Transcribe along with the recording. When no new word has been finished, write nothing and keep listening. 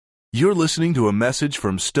You're listening to a message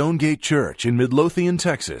from Stonegate Church in Midlothian,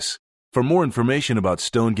 Texas. For more information about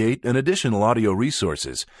Stonegate and additional audio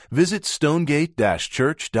resources, visit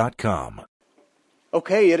stonegate-church.com.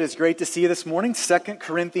 Okay, it is great to see you this morning. 2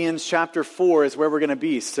 Corinthians chapter 4 is where we're going to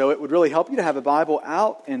be. So it would really help you to have a Bible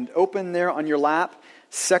out and open there on your lap.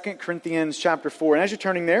 2 Corinthians chapter 4. And as you're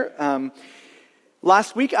turning there,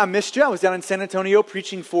 last week I missed you. I was down in San Antonio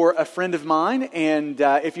preaching for a friend of mine. And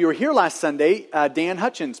if you were here last Sunday, Dan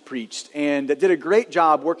Hutchins preached and did a great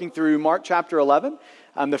job working through Mark chapter 11.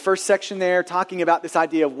 The first section there, talking about this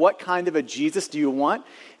idea of what kind of a Jesus do you want.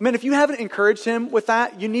 Man, if you haven't encouraged him with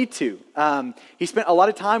that, you need to. He spent a lot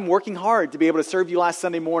of time working hard to be able to serve you last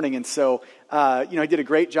Sunday morning, and so, he did a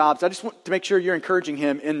great job. So I just want to make sure you're encouraging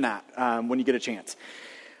him in that when you get a chance.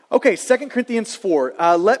 Okay, 2 Corinthians 4.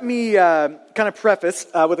 Let me kind of preface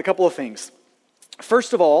with a couple of things.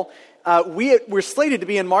 First of all, we're slated to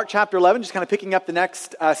be in Mark chapter 11, just kind of picking up the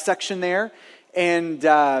next section there, and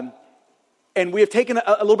we have taken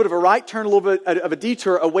a little bit of a right turn, a little bit of a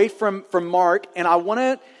detour away from Mark, and I want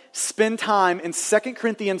to spend time in 2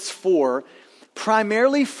 Corinthians 4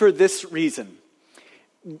 primarily for this reason.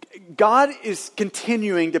 God is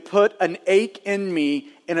continuing to put an ache in me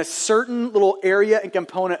in a certain little area and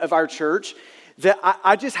component of our church that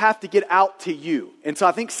I just have to get out to you. And so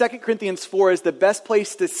I think 2 Corinthians 4 is the best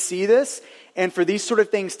place to see this and for these sort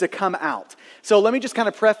of things to come out. So let me just kind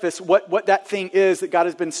of preface what that thing is that God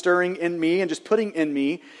has been stirring in me and just putting in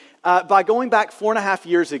me by going back 4.5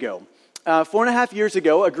 years ago. 4.5 years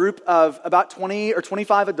ago, a group of about 20 or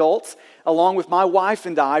 25 adults, along with my wife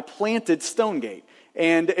and I, planted Stonegate.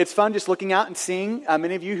 And it's fun just looking out and seeing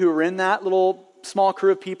many of you who are in that little small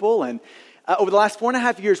crew of people. And over the last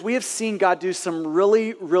 4.5 years, we have seen God do some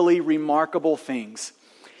really, really remarkable things.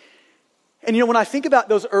 And when I think about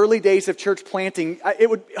those early days of church planting, it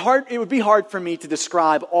would be hard for me to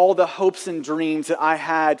describe all the hopes and dreams that I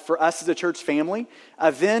had for us as a church family,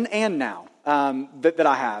 then and now, that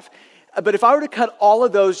I have. But if I were to cut all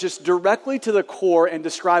of those just directly to the core and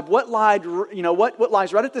describe what lies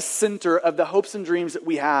right at the center of the hopes and dreams that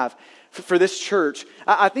we have for this church,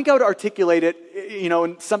 I think I would articulate it,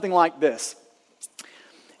 in something like this.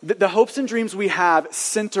 The hopes and dreams we have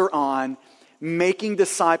center on making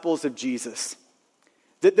disciples of Jesus.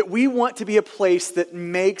 That we want to be a place that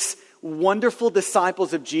makes wonderful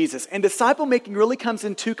disciples of Jesus. And disciple making really comes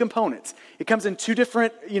in two components. It comes in two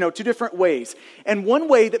different ways. And one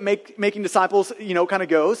way that making disciples, kind of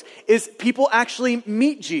goes is people actually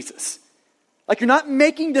meet Jesus. Like, you're not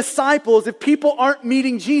making disciples if people aren't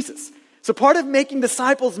meeting Jesus. So part of making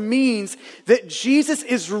disciples means that Jesus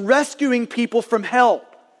is rescuing people from hell.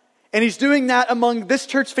 And he's doing that among this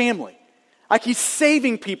church family. Like, he's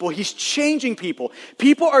saving people. He's changing people.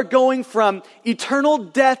 People are going from eternal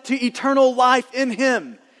death to eternal life in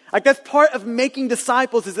him. Like, that's part of making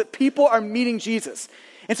disciples, is that people are meeting Jesus.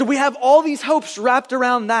 And so we have all these hopes wrapped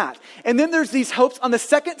around that. And then there's these hopes on the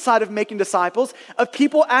second side of making disciples of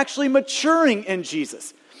people actually maturing in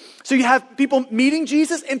Jesus. So you have people meeting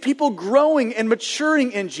Jesus and people growing and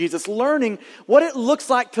maturing in Jesus, learning what it looks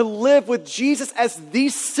like to live with Jesus as the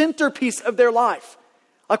centerpiece of their life.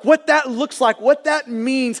 Like, what that looks like, what that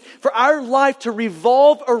means for our life to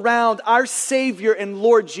revolve around our Savior and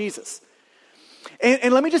Lord Jesus.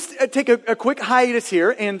 And let me just take a quick hiatus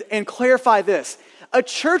here and clarify this. A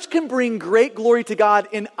church can bring great glory to God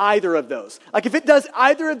in either of those. Like, if it does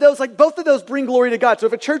either of those, like, both of those bring glory to God. So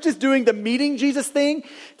if a church is doing the meeting Jesus thing,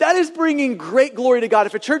 that is bringing great glory to God.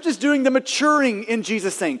 If a church is doing the maturing in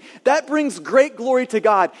Jesus thing, that brings great glory to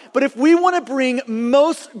God. But if we want to bring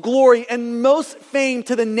most glory and most fame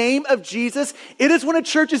to the name of Jesus, it is when a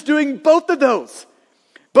church is doing both of those.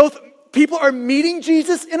 Both people are meeting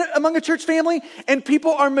Jesus among a church family, and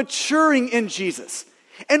people are maturing in Jesus.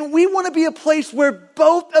 And we want to be a place where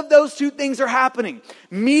both of those two things are happening,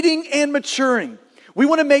 meeting and maturing. We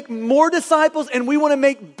want to make more disciples and we want to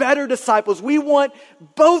make better disciples. We want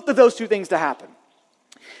both of those two things to happen.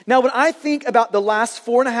 Now, when I think about the last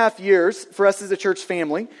 4.5 years for us as a church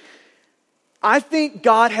family, I think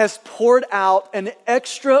God has poured out an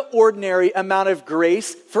extraordinary amount of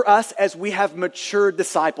grace for us as we have matured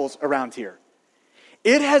disciples around here.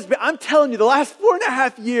 It has been, I'm telling you, the last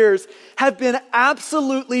 4.5 years have been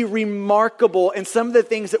absolutely remarkable in some of the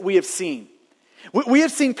things that we have seen. We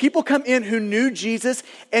have seen people come in who knew Jesus,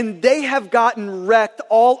 and they have gotten wrecked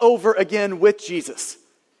all over again with Jesus.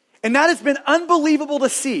 And that has been unbelievable to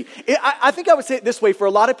see. I think I would say it this way, for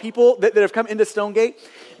a lot of people that have come into Stonegate,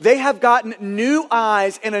 they have gotten new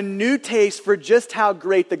eyes and a new taste for just how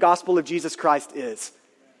great the gospel of Jesus Christ is.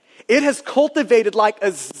 It has cultivated like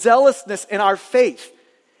a zealousness in our faith.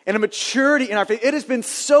 and a maturity in our faith. It has been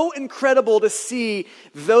so incredible to see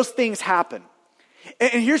those things happen.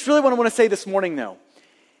 And here's really what I want to say this morning, though.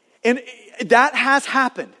 And that has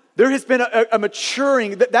happened. There has been a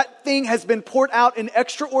maturing, that thing has been poured out in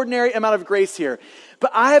extraordinary amount of grace here.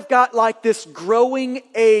 But I have got like this growing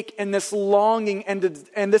ache and this longing and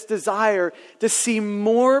this desire to see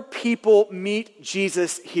more people meet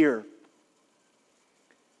Jesus here.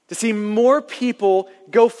 To see more people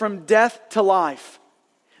go from death to life.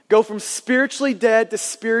 Go from spiritually dead to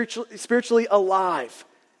spiritually alive.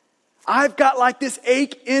 I've got like this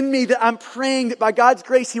ache in me that I'm praying that by God's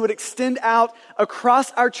grace, He would extend out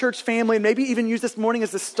across our church family, and maybe even use this morning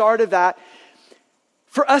as the start of that,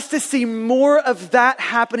 for us to see more of that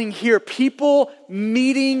happening here. People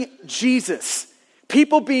meeting Jesus.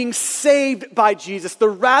 People being saved by Jesus. The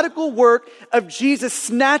radical work of Jesus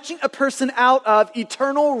snatching a person out of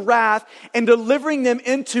eternal wrath and delivering them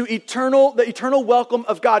into the eternal welcome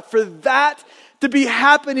of God. For that to be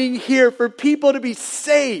happening here, for people to be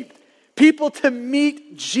saved. People to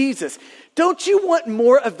meet Jesus. Don't you want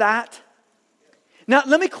more of that? Now,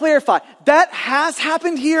 let me clarify. That has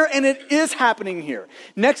happened here and it is happening here.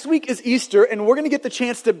 Next week is Easter, and we're going to get the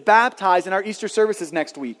chance to baptize in our Easter services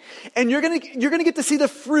next week. And you're going to get to see the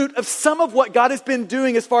fruit of some of what God has been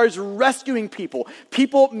doing as far as rescuing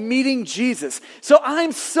people meeting Jesus. So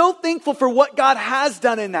I'm so thankful for what God has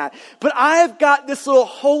done in that. But I have got this little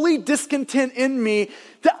holy discontent in me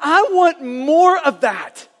that I want more of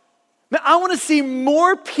that. Now, I want to see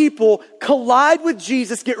more people collide with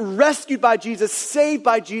Jesus, get rescued by Jesus, saved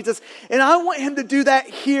by Jesus, and I want Him to do that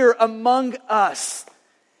here among us.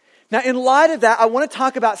 Now, in light of that, I want to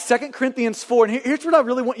talk about 2 Corinthians 4, and here's what I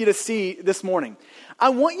really want you to see this morning. I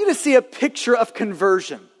want you to see a picture of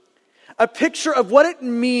conversion, a picture of what it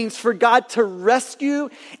means for God to rescue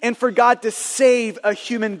and for God to save a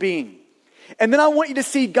human being. And then I want you to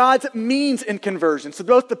see God's means in conversion. So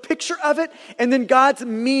both the picture of it and then God's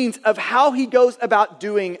means of how He goes about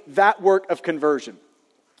doing that work of conversion.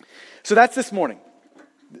 So that's this morning.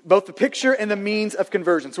 Both the picture and the means of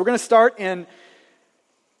conversion. So we're going to start in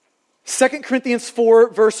 2 Corinthians 4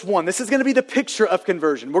 verse 1. This is going to be the picture of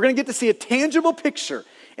conversion. We're going to get to see a tangible picture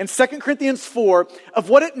in 2 Corinthians 4 of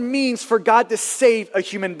what it means for God to save a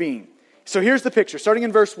human being. So here's the picture. Starting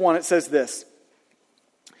in verse 1, it says this.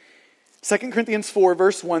 2 Corinthians 4,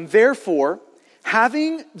 verse 1, therefore,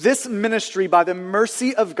 having this ministry by the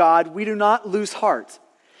mercy of God, we do not lose heart,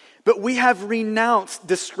 but we have renounced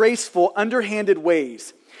disgraceful, underhanded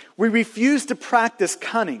ways. We refuse to practice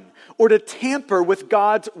cunning or to tamper with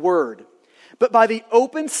God's word. But by the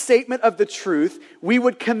open statement of the truth, we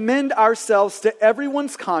would commend ourselves to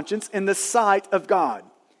everyone's conscience in the sight of God.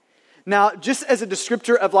 Now, just as a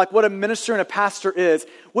descriptor of like what a minister and a pastor is,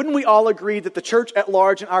 wouldn't we all agree that the church at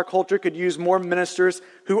large in our culture could use more ministers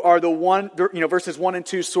who are verses 1 and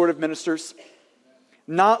 2 sort of ministers?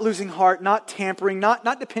 Not losing heart, not tampering,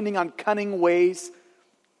 not depending on cunning ways.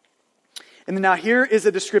 And then now here is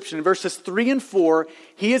a description. In verses 3 and 4,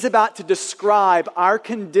 he is about to describe our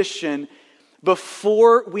condition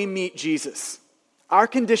before we meet Jesus. Our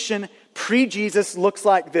condition pre-Jesus looks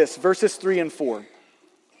like this, verses 3 and 4.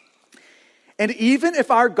 And even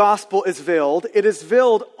if our gospel is veiled, it is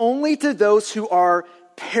veiled only to those who are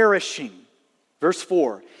perishing. Verse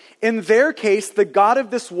 4. In their case, the God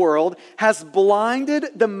of this world has blinded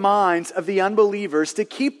the minds of the unbelievers to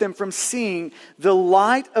keep them from seeing the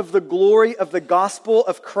light of the glory of the gospel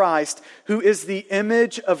of Christ, who is the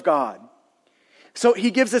image of God. So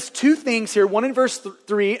he gives us two things here, one in verse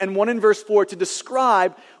 3 and one in verse 4, to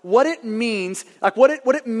describe what it means, like what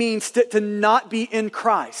it means to not be in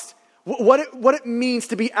Christ. What it means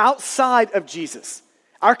to be outside of Jesus.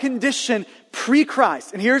 Our condition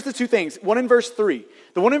pre-Christ. And here's the two things. One in verse 3.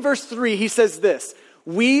 The one in verse 3, he says this.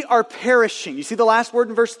 We are perishing. You see the last word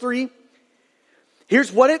in verse 3?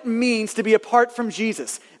 Here's what it means to be apart from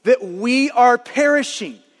Jesus. That we are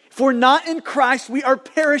perishing. If we're not in Christ, we are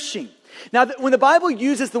perishing. Now, when the Bible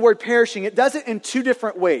uses the word perishing, it does it in two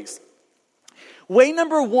different ways. Way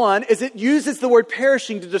number one is it uses the word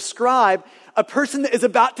perishing to describe a person that is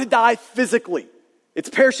about to die physically. It's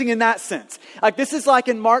perishing in that sense. Like this is like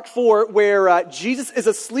in Mark 4 where Jesus is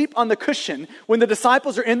asleep on the cushion when the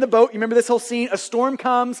disciples are in the boat. You remember this whole scene? A storm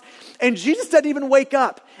comes and Jesus doesn't even wake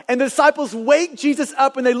up. And the disciples wake Jesus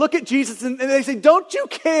up and they look at Jesus and they say, don't you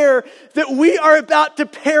care that we are about to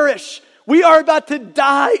perish? We are about to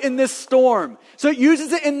die in this storm. So it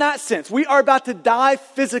uses it in that sense. We are about to die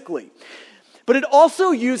physically. But it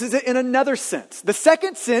also uses it in another sense. The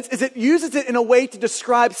second sense is it uses it in a way to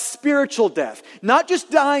describe spiritual death. Not just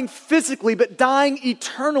dying physically, but dying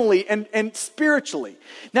eternally and spiritually.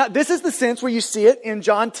 Now, this is the sense where you see it in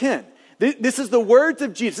John 10. This is the words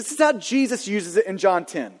of Jesus. This is how Jesus uses it in John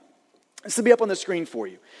 10. This will be up on the screen for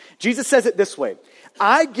you. Jesus says it this way: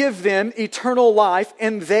 I give them eternal life,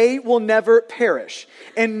 and they will never perish,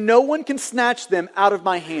 and no one can snatch them out of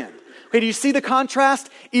my hand. Okay, do you see the contrast?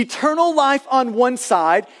 Eternal life on one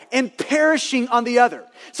side and perishing on the other.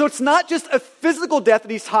 So it's not just a physical death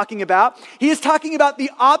that he's talking about. He is talking about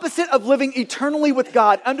the opposite of living eternally with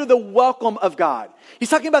God, under the welcome of God. He's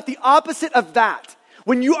talking about the opposite of that.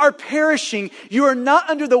 When you are perishing, you are not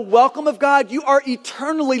under the welcome of God. You are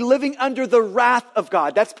eternally living under the wrath of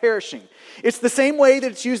God. That's perishing. It's the same way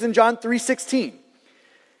that it's used in John 3:16.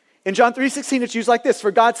 In John 3:16, it's used like this: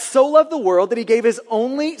 For God so loved the world that he gave his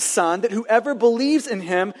only Son, that whoever believes in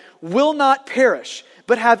him will not perish,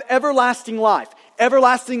 but have everlasting life.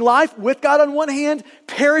 Everlasting life with God on one hand,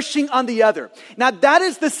 perishing on the other. Now that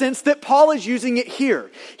is the sense that Paul is using it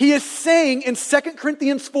here. He is saying in 2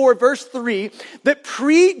 Corinthians 4 verse 3 that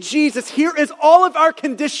pre-Jesus, here is all of our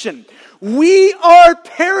condition. We are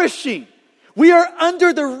perishing. We are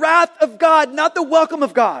under the wrath of God, not the welcome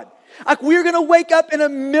of God. Like we're going to wake up in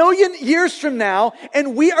 1,000,000 years from now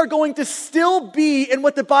and we are going to still be in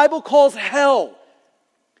what the Bible calls hell.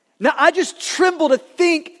 Now, I just tremble to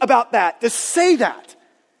think about that, to say that.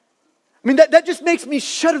 I mean, that just makes me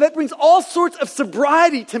shudder. That brings all sorts of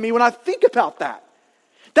sobriety to me when I think about that.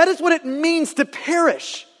 That is what it means to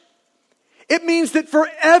perish. It means that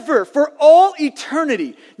forever, for all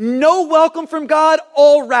eternity, no welcome from God,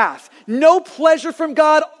 all wrath. No pleasure from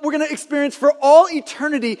God. We're going to experience for all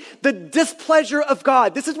eternity the displeasure of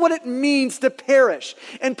God. This is what it means to perish.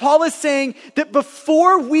 And Paul is saying that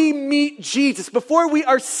before we meet Jesus, before we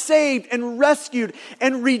are saved and rescued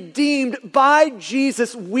and redeemed by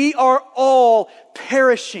Jesus, we are all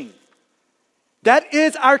perishing. That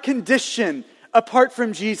is our condition apart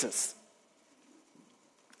from Jesus.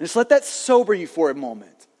 And just let that sober you for a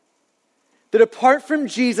moment. That apart from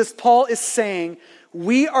Jesus, Paul is saying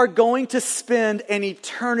we are going to spend an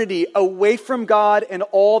eternity away from God and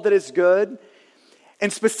all that is good.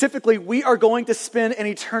 And specifically, we are going to spend an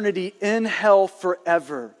eternity in hell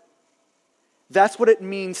forever. That's what it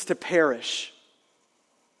means to perish.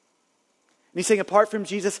 And he's saying apart from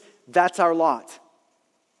Jesus, that's our lot.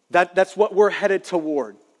 That's what we're headed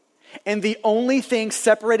toward. And the only thing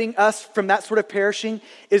separating us from that sort of perishing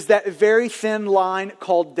is that very thin line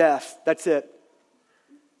called death. That's it.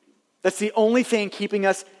 That's the only thing keeping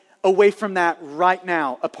us away from that right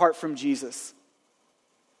now, apart from Jesus.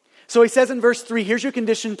 So he says in verse 3, here's your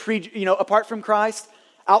condition apart from Christ,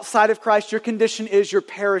 outside of Christ, your condition is you're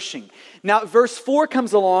perishing. Now verse 4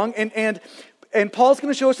 comes along and Paul's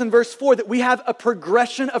going to show us in verse 4 that we have a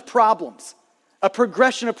progression of problems. A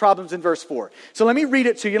progression of problems in verse 4. So let me read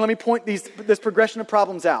it to you. Let me point this progression of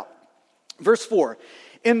problems out. Verse 4.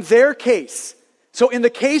 In their case, so in the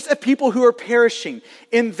case of people who are perishing,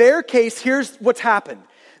 in their case, here's what's happened.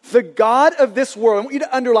 The God of this world, I want you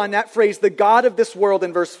to underline that phrase, the God of this world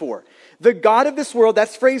in verse 4. The God of this world,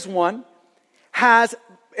 that's phrase 1, has,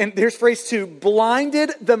 and here's phrase 2,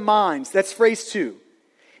 blinded the minds. That's phrase 2.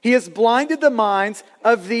 He has blinded the minds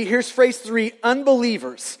of here's phrase 3,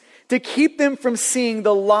 unbelievers, to keep them from seeing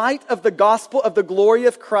the light of the gospel of the glory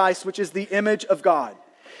of Christ, which is the image of God.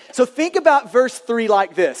 So think about verse 3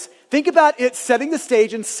 like this. Think about it setting the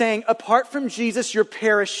stage and saying, apart from Jesus, you're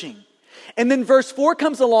perishing. And then verse 4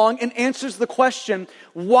 comes along and answers the question,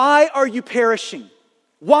 why are you perishing?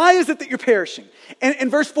 Why is it that you're perishing?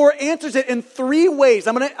 And verse 4 answers it in 3 ways.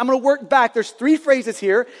 I'm gonna work back. There's 3 phrases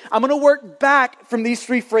here. I'm gonna work back from these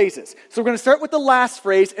 3 phrases. So we're gonna start with the last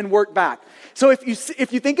phrase and work back. So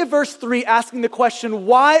if you think of verse 3 asking the question,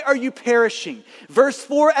 why are you perishing? Verse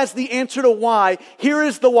 4 as the answer to why, here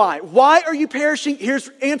is the why. Why are you perishing? Here's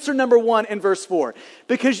answer number 1 in verse 4.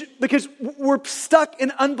 Because we're stuck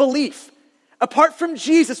in unbelief. Apart from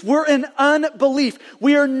Jesus, we're in unbelief.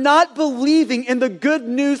 We are not believing in the good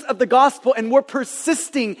news of the gospel, and we're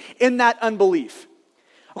persisting in that unbelief.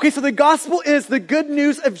 Okay, so the gospel is the good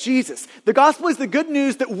news of Jesus. The gospel is the good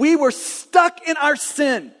news that we were stuck in our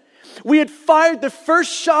sin. We had fired the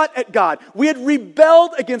first shot at God. We had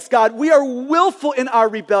rebelled against God. We are willful in our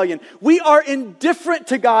rebellion. We are indifferent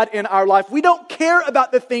to God in our life. We don't care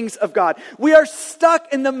about the things of God. We are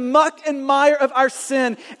stuck in the muck and mire of our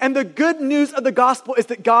sin. And the good news of the gospel is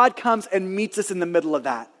that God comes and meets us in the middle of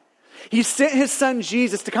that. He sent his son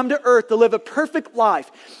Jesus to come to earth to live a perfect life.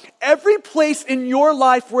 Every place in your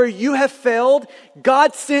life where you have failed,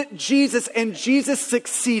 God sent Jesus and Jesus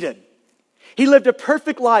succeeded. He lived a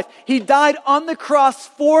perfect life. He died on the cross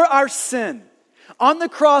for our sin. On the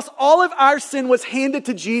cross, all of our sin was handed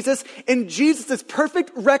to Jesus, and Jesus'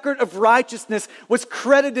 perfect record of righteousness was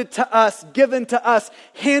credited to us, given to us,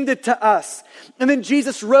 handed to us. And then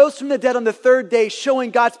Jesus rose from the dead on the third day,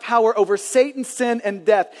 showing God's power over Satan, sin, and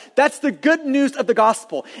death. That's the good news of the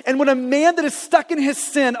gospel. And when a man that is stuck in his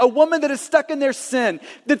sin, a woman that is stuck in their sin,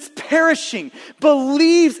 that's perishing,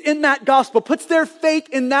 believes in that gospel, puts their faith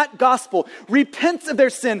in that gospel, repents of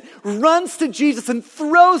their sin, runs to Jesus, and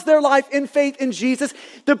throws their life in faith in Jesus,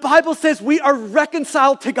 the Bible says we are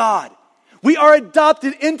reconciled to God. We are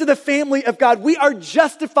adopted into the family of God. We are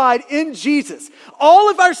justified in Jesus. All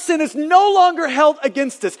of our sin is no longer held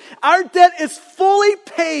against us. Our debt is fully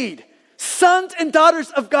paid. Sons and daughters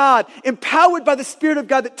of God, empowered by the Spirit of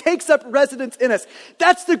God that takes up residence in us.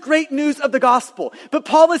 That's the great news of the gospel. But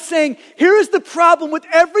Paul is saying, here is the problem with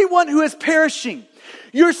everyone who is perishing.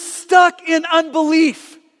 You're stuck in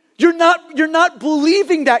unbelief. You're not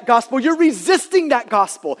believing that gospel. You're resisting that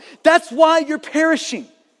gospel. That's why you're perishing.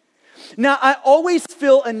 Now, I always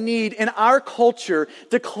feel a need in our culture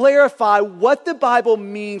to clarify what the Bible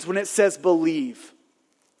means when it says believe.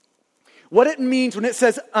 What it means when it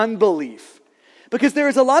says unbelief. Because there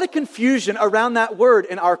is a lot of confusion around that word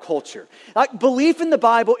in our culture. Like, belief in the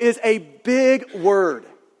Bible is a big word.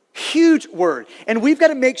 Huge word. And we've got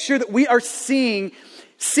to make sure that we are seeing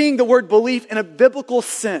the word belief in a biblical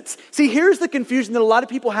sense. See, here's the confusion that a lot of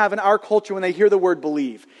people have in our culture when they hear the word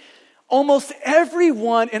believe. Almost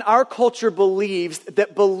everyone in our culture believes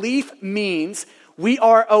that belief means we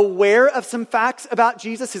are aware of some facts about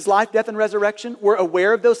Jesus, his life, death, and resurrection. We're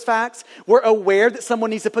aware of those facts. We're aware that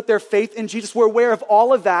someone needs to put their faith in Jesus. We're aware of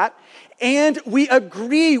all of that. And we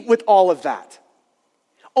agree with all of that.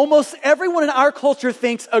 Almost everyone in our culture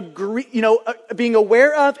thinks being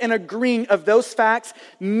aware of and agreeing of those facts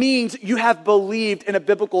means you have believed in a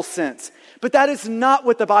biblical sense. But that is not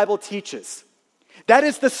what the Bible teaches. That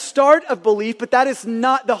is the start of belief, but that is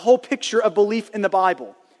not the whole picture of belief in the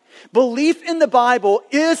Bible. Belief in the Bible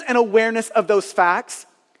is an awareness of those facts.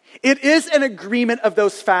 It is an agreement of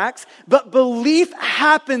those facts, but belief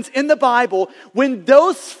happens in the Bible when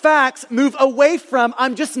those facts move away from,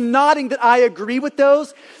 I'm just nodding that I agree with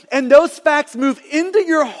those, and those facts move into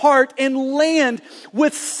your heart and land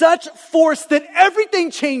with such force that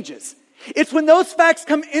everything changes. It's when those facts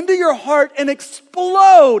come into your heart and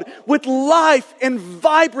explode with life and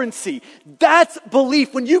vibrancy. That's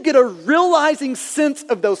belief, when you get a realizing sense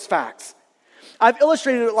of those facts. I've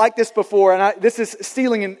illustrated it like this before, and this is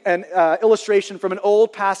stealing an illustration from an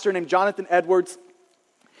old pastor named Jonathan Edwards.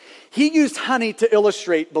 He used honey to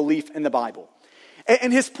illustrate belief in the Bible.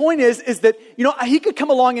 And his point is that, he could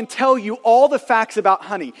come along and tell you all the facts about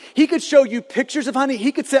honey. He could show you pictures of honey.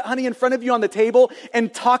 He could set honey in front of you on the table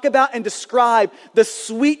and talk about and describe the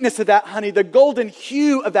sweetness of that honey, the golden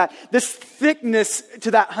hue of that, this thickness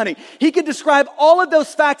to that honey. He could describe all of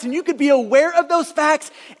those facts, and you could be aware of those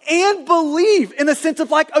facts and believe in a sense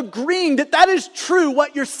of like agreeing that that is true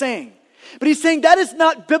what you're saying. But he's saying that is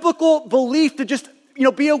not biblical belief to just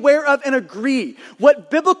be aware of and agree. What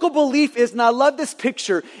biblical belief is, and I love this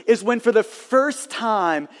picture, is when for the first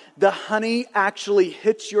time the honey actually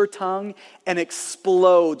hits your tongue and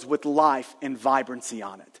explodes with life and vibrancy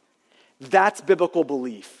on it. That's biblical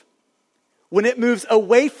belief. When it moves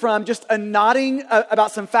away from just a nodding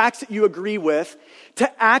about some facts that you agree with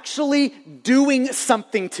to actually doing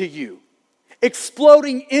something to you.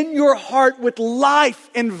 Exploding in your heart with life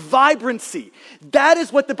and vibrancy. That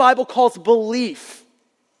is what the Bible calls belief.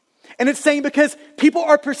 And it's saying because people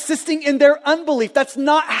are persisting in their unbelief. That's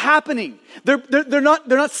not happening. They're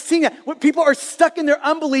not seeing it. When people are stuck in their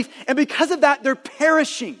unbelief, and because of that, they're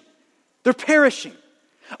perishing. They're perishing.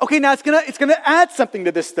 Okay, now it's gonna add something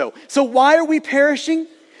to this though. So why are we perishing?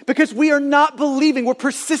 Because we are not believing. We're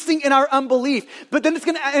persisting in our unbelief. But then it's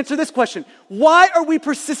going to answer this question. Why are we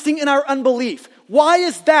persisting in our unbelief? Why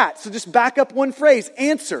is that? So just back up one phrase.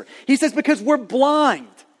 Answer. He says because we're blind.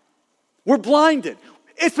 We're blinded.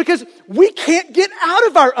 It's because we can't get out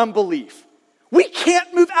of our unbelief. We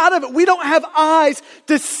can't move out of it. We don't have eyes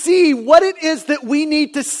to see what it is that we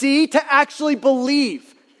need to see to actually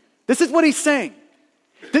believe. This is what he's saying.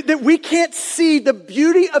 That we can't see the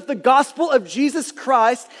beauty of the gospel of Jesus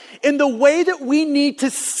Christ in the way that we need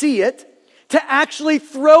to see it to actually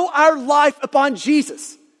throw our life upon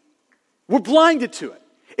Jesus. We're blinded to it.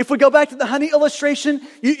 If we go back to the honey illustration,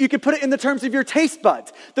 you could put it in the terms of your taste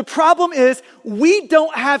buds. The problem is we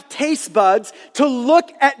don't have taste buds to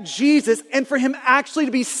look at Jesus and for him actually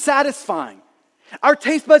to be satisfying. Our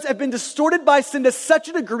taste buds have been distorted by sin to such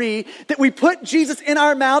a degree that we put Jesus in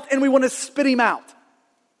our mouth and we want to spit him out.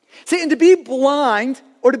 See, and to be blind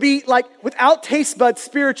or to be like without taste buds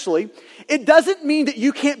spiritually, it doesn't mean that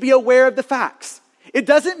you can't be aware of the facts. It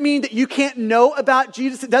doesn't mean that you can't know about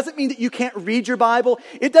Jesus. It doesn't mean that you can't read your Bible.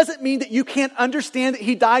 It doesn't mean that you can't understand that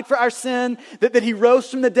he died for our sin, that he rose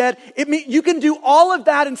from the dead. It means you can do all of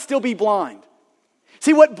that and still be blind.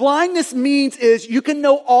 See, what blindness means is you can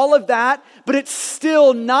know all of that, but it's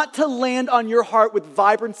still not to land on your heart with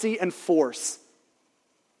vibrancy and force.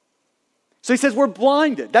 So he says we're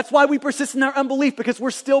blinded. That's why we persist in our unbelief, because we're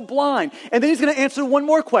still blind. And then he's going to answer one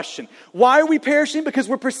more question. Why are we perishing? Because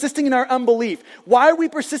we're persisting in our unbelief. Why are we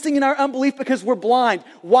persisting in our unbelief? Because we're blind.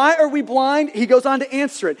 Why are we blind? He goes on to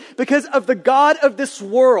answer it. Because of the God of this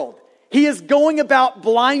world. He is going about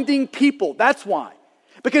blinding people. That's why.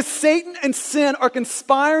 Because Satan and sin are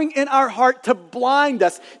conspiring in our heart to blind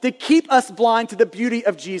us, to keep us blind to the beauty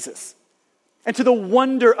of Jesus and to the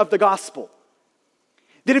wonder of the gospel.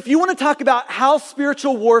 That if you want to talk about how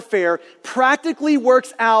spiritual warfare practically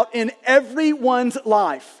works out in everyone's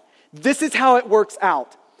life, this is how it works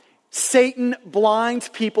out. Satan blinds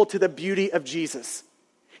people to the beauty of Jesus.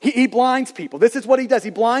 He blinds people. This is what he does.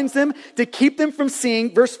 He blinds them to keep them from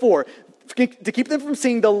seeing, verse 4, to keep them from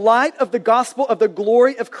seeing the light of the gospel of the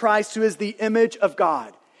glory of Christ, who is the image of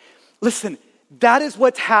God. Listen, that is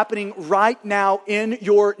what's happening right now in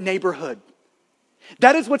your neighborhood.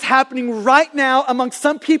 That is what's happening right now among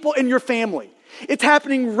some people in your family. It's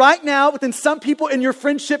happening right now within some people in your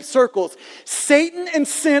friendship circles. Satan and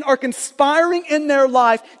sin are conspiring in their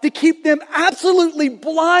life to keep them absolutely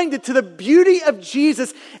blinded to the beauty of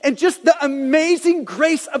Jesus and just the amazing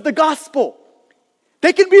grace of the gospel.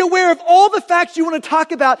 They can be aware of all the facts you want to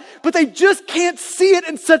talk about, but they just can't see it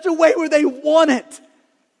in such a way where they want it.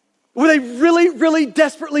 Where they really, really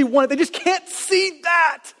desperately want it. They just can't see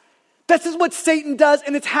that. This is what Satan does,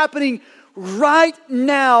 and it's happening right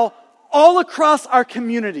now all across our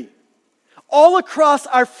community, all across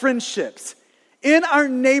our friendships, in our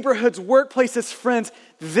neighborhoods, workplaces, friends.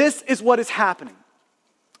 This is what is happening.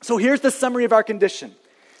 So here's the summary of our condition.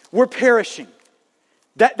 We're perishing.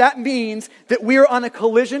 That means that we are on a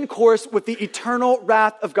collision course with the eternal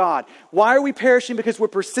wrath of God. Why are we perishing? Because we're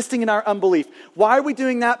persisting in our unbelief. Why are we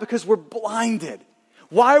doing that? Because we're blinded.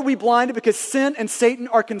 Why are we blinded? Because sin and Satan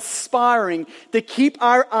are conspiring to keep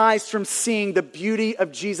our eyes from seeing the beauty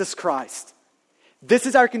of Jesus Christ. This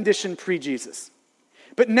is our condition pre-Jesus.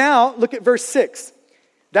 But now, look at verse 6.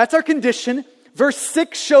 That's our condition. Verse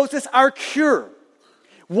 6 shows us our cure.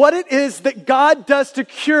 What it is that God does to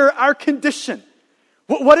cure our condition.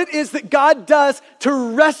 What it is that God does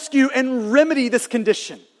to rescue and remedy this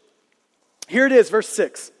condition. Here it is, verse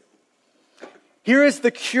 6. Here is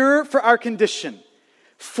the cure for our condition.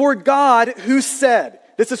 For God who said,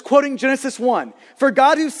 this is quoting Genesis 1, for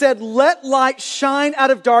God who said, let light shine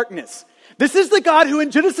out of darkness. This is the God who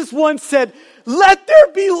in Genesis 1 said, let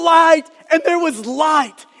there be light, and there was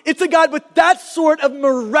light. It's a God with that sort of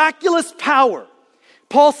miraculous power.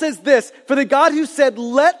 Paul says this, for the God who said,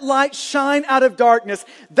 let light shine out of darkness,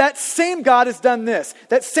 that same God has done this.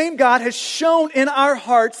 That same God has shone in our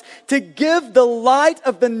hearts to give the light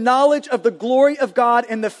of the knowledge of the glory of God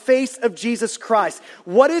in the face of Jesus Christ.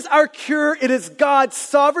 What is our cure? It is God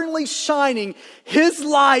sovereignly shining his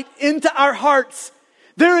light into our hearts.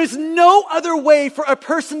 There is no other way for a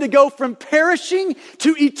person to go from perishing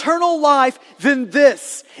to eternal life than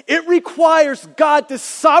this. It requires God to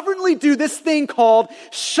sovereignly do this thing called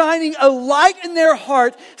shining a light in their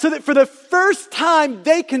heart so that for the first time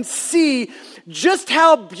they can see just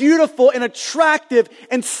how beautiful and attractive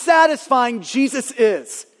and satisfying Jesus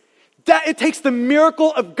is. That it takes the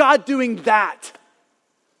miracle of God doing that.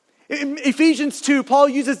 In Ephesians 2, Paul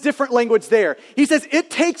uses different language there. He says it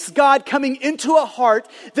takes God coming into a heart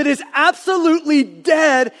that is absolutely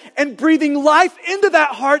dead and breathing life into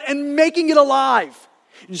that heart and making it alive.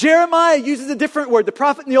 Jeremiah uses a different word, the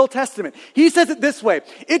prophet in the Old Testament. He says it this way.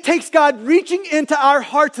 It takes God reaching into our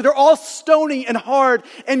hearts that are all stony and hard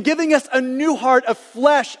and giving us a new heart of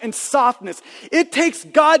flesh and softness. It takes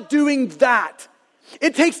God doing that.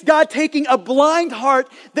 It takes God taking a blind heart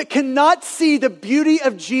that cannot see the beauty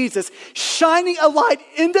of Jesus, shining a light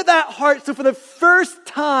into that heart so for the first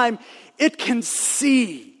time it can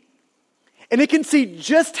see. And it can see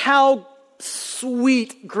just how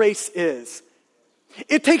sweet grace is.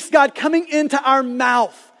 It takes God coming into our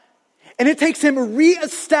mouth, and it takes him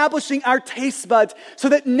reestablishing our taste buds so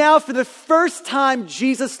that now for the first time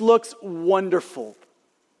Jesus looks wonderful.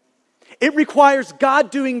 It requires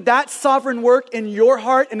God doing that sovereign work in your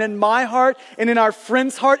heart and in my heart and in our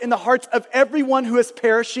friend's heart, in the hearts of everyone who is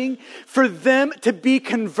perishing, for them to be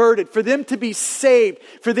converted, for them to be saved,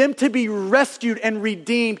 for them to be rescued and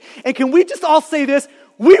redeemed. And can we just all say this?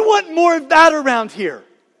 We want more of that around here.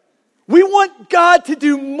 We want God to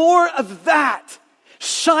do more of that,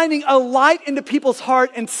 shining a light into people's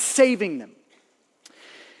heart and saving them.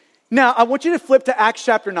 Now, I want you to flip to Acts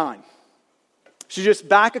chapter 9. So just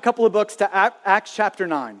back a couple of books to Acts chapter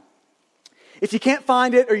 9. If you can't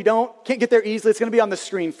find it or you can't get there easily, it's going to be on the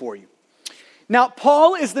screen for you. Now,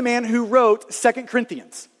 Paul is the man who wrote 2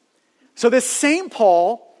 Corinthians. So this same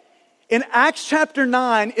Paul in Acts chapter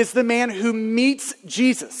 9 is the man who meets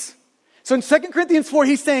Jesus. So in 2 Corinthians 4,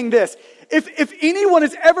 he's saying this: if anyone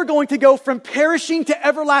is ever going to go from perishing to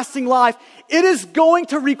everlasting life, it is going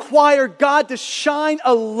to require God to shine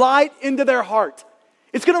a light into their heart.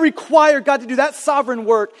 It's going to require God to do that sovereign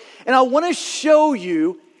work. And I want to show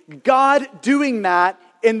you God doing that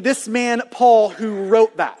in this man, Paul, who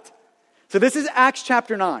wrote that. So this is Acts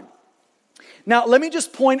chapter 9. Now, let me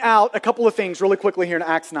just point out a couple of things really quickly here in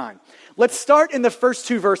Acts 9. Let's start in the first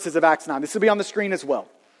two verses of Acts 9. This will be on the screen as well.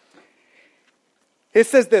 It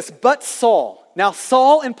says this: but Saul. Now,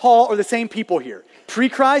 Saul and Paul are the same people here.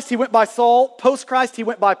 Pre-Christ, he went by Saul. Post-Christ, he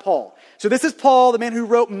went by Paul. So this is Paul, the man who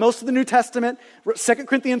wrote most of the New Testament, 2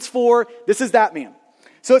 Corinthians 4. This is that man.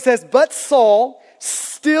 So it says, but Saul,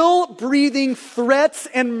 still breathing threats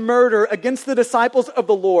and murder against the disciples of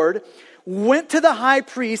the Lord, went to the high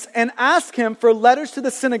priest and asked him for letters to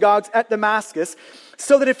the synagogues at Damascus,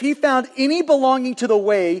 so that if he found any belonging to the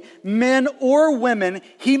way, men or women,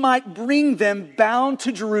 he might bring them bound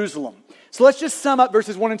to Jerusalem. So let's just sum up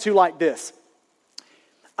verses 1 and 2 like this.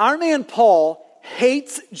 Our man Paul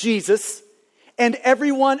hates Jesus and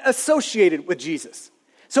everyone associated with Jesus.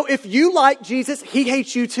 So if you like Jesus, he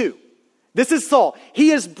hates you too. This is Saul.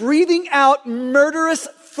 He is breathing out murderous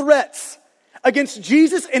threats against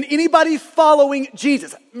Jesus and anybody following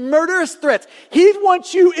Jesus. Murderous threats. He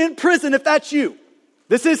wants you in prison if that's you.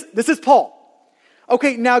 This is Paul.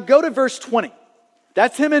 Okay, now go to verse 20.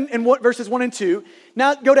 That's him in verses 1 and 2.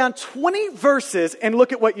 Now go down 20 verses and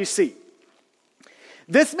look at what you see.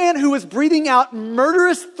 This man who was breathing out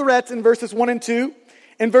murderous threats in verses 1 and 2,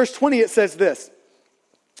 in verse 20 it says this: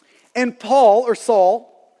 and Paul, or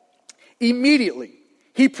Saul, immediately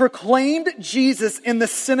he proclaimed Jesus in the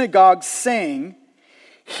synagogue, saying,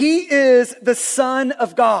 he is the Son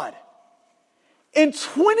of God. In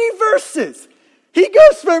 20 verses, he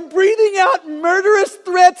goes from breathing out murderous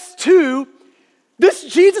threats to this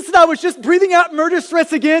Jesus that I was just breathing out murderous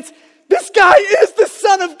threats against. This guy is the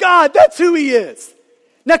Son of God. That's who he is.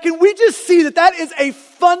 Now, can we just see that is a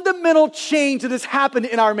fundamental change that has happened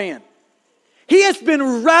in our man? He has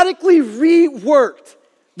been radically reworked.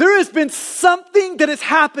 There has been something that has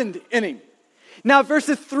happened in him. Now,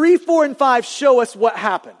 verses 3, 4, and 5 show us what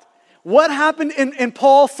happened. What happened in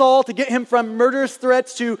Saul to get him from murderous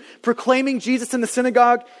threats to proclaiming Jesus in the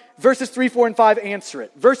synagogue? Verses 3, 4, and 5 answer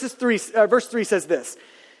it. Verse 3 says this: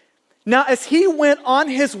 now, as he went on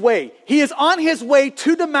his way, he is on his way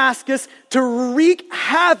to Damascus to wreak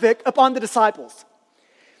havoc upon the disciples.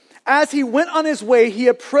 As he went on his way, he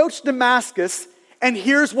approached Damascus, and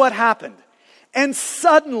here's what happened. And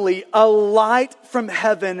suddenly a light from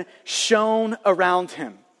heaven shone around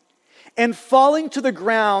him. And falling to the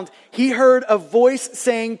ground, he heard a voice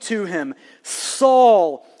saying to him,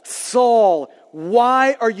 Saul, Saul,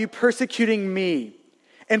 why are you persecuting me?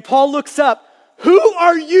 And Paul looks up. Who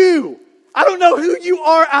are you? I don't know who you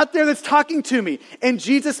are out there that's talking to me. And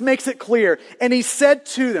Jesus makes it clear. And he said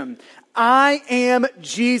to them, I am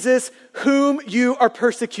Jesus whom you are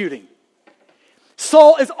persecuting.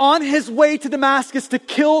 Saul is on his way to Damascus to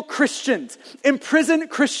kill Christians, imprison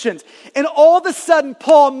Christians. And all of a sudden,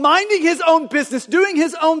 Paul, minding his own business, doing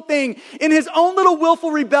his own thing, in his own little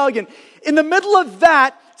willful rebellion, in the middle of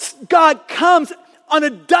that, God comes on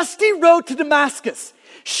a dusty road to Damascus,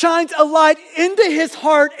 shines a light into his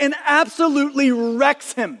heart and absolutely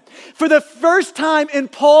wrecks him. For the first time in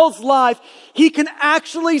Paul's life, he can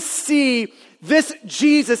actually see this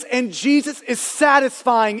Jesus, and Jesus is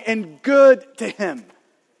satisfying and good to him.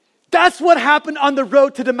 That's what happened on the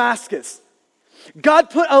road to Damascus.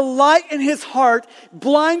 God put a light in his heart.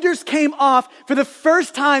 Blinders came off. For the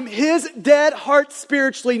first time, his dead heart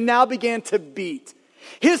spiritually now began to beat.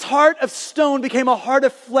 His heart of stone became a heart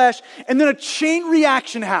of flesh, and then a chain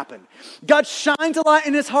reaction happened. God shines a light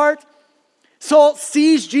in his heart. Saul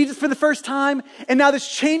sees Jesus for the first time, and now this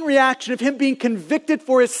chain reaction of him being convicted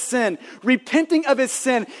for his sin, repenting of his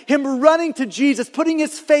sin, him running to Jesus, putting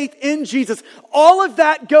his faith in Jesus, all of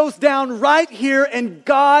that goes down right here, and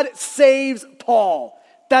God saves Paul.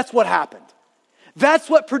 That's what happened. That's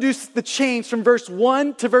what produced the change from verse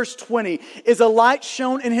 1 to verse 20, is a light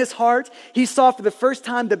shone in his heart. He saw for the first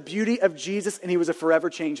time the beauty of Jesus, and he was a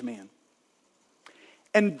forever changed man.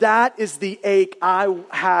 And that is the ache I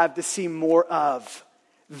have to see more of.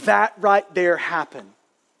 That right there happen.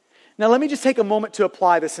 Now let me just take a moment to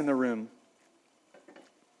apply this in the room.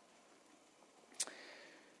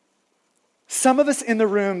 Some of us in the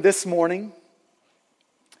room this morning,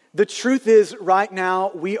 the truth is right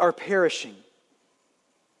now we are perishing.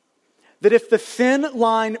 That if the thin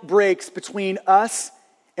line breaks between us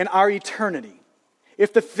and our eternity,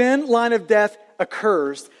 if the thin line of death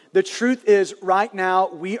occurs, the truth is right now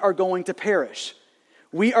we are going to perish.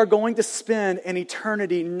 We are going to spend an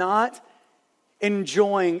eternity not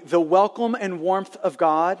enjoying the welcome and warmth of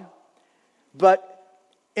God, but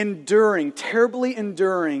terribly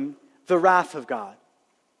enduring the wrath of God.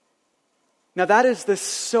 Now that is the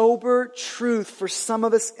sober truth for some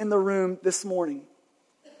of us in the room this morning.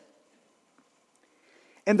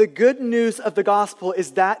 And the good news of the gospel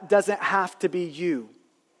is that doesn't have to be you.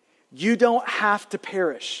 You don't have to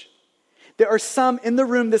perish. There are some in the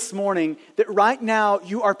room this morning that right now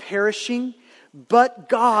you are perishing, but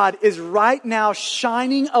God is right now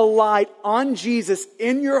shining a light on Jesus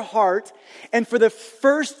in your heart. And for the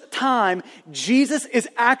first time, Jesus is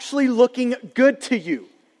actually looking good to you.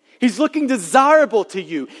 He's looking desirable to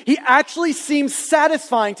you. He actually seems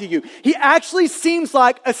satisfying to you. He actually seems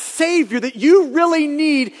like a Savior that you really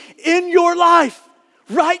need in your life.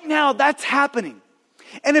 Right now, that's happening.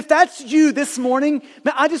 And if that's you this morning,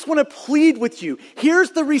 man, I just want to plead with you.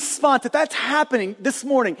 Here's the response. If that's happening this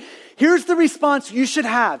morning, here's the response you should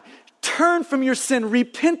have. Turn from your sin,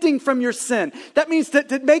 repenting from your sin. That means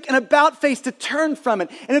to make an about face, to turn from it.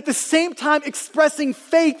 And at the same time, expressing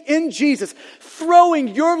faith in Jesus, throwing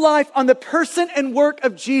your life on the person and work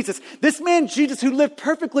of Jesus. This man, Jesus, who lived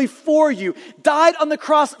perfectly for you, died on the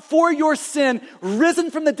cross for your sin, risen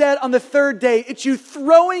from the dead on the third day. It's you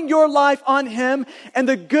throwing your life on him. And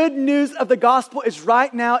the good news of the gospel is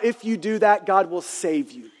right now, if you do that, God will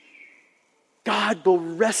save you. God will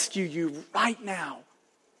rescue you right now.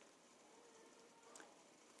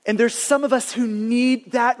 And there's some of us who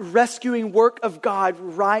need that rescuing work of God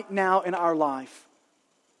right now in our life.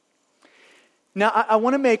 Now, I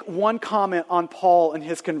want to make one comment on Paul and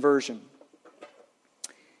his conversion.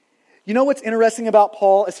 You know what's interesting about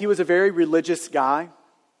Paul is he was a very religious guy.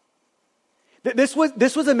 This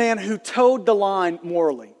was a man who towed the line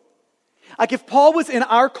morally. Like if Paul was in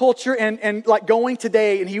our culture and like going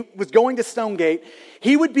today and he was going to Stonegate,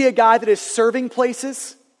 he would be a guy that is serving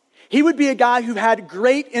places. He would be a guy who had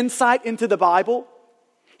great insight into the Bible.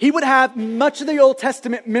 He would have much of the Old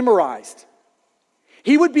Testament memorized.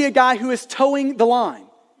 He would be a guy who is towing the line.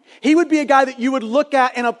 He would be a guy that you would look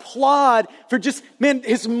at and applaud for just,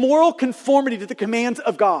 his moral conformity to the commands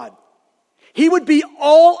of God. He would be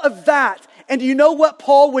all of that. And do you know what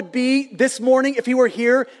Paul would be this morning if he were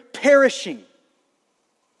here? Perishing.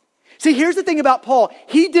 See, here's the thing about Paul.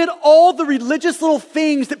 He did all the religious little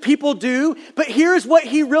things that people do, but here's what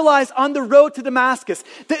he realized on the road to Damascus.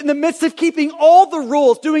 That in the midst of keeping all the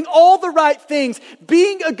rules, doing all the right things,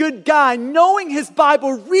 being a good guy, knowing his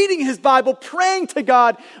Bible, reading his Bible, praying to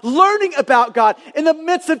God, learning about God, in the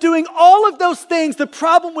midst of doing all of those things, the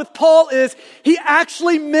problem with Paul is he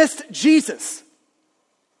actually missed Jesus.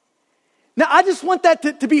 Now, I just want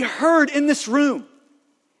that to be heard in this room.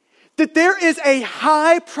 That there is a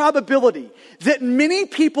high probability that many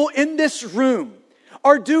people in this room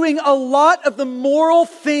are doing a lot of the moral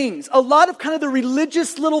things, a lot of kind of the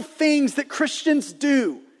religious little things that Christians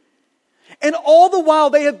do. And all the while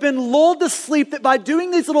they have been lulled to sleep that by doing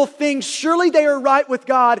these little things, surely they are right with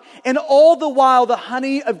God. And all the while the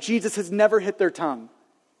honey of Jesus has never hit their tongue.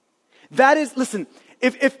 That is, listen,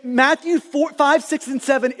 if Matthew 5, 6, and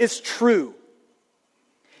 7 is true,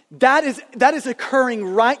 that is occurring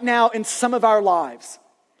right now in some of our lives.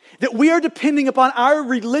 That we are depending upon our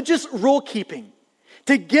religious rule keeping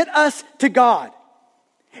to get us to God.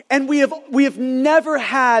 And we have never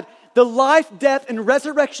had the life, death, and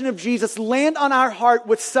resurrection of Jesus land on our heart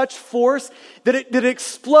with such force that it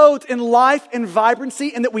explodes in life and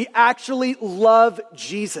vibrancy, and that we actually love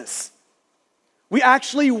Jesus. We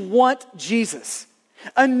actually want Jesus.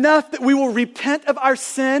 Enough that we will repent of our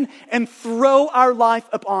sin and throw our life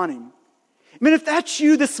upon him. I mean, if that's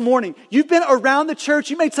you this morning, you've been around the church,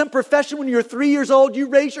 you made some profession when you were 3 years old, you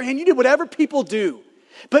raised your hand, you did whatever people do.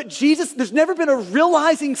 But Jesus, there's never been a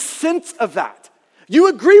realizing sense of that. You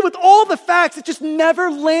agree with all the facts, it just never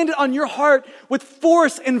landed on your heart with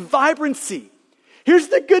force and vibrancy. Here's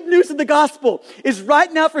the good news of the gospel, is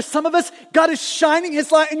right now for some of us, God is shining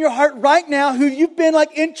his light in your heart right now, who you've been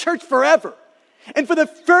like in church forever. And for the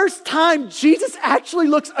first time, Jesus actually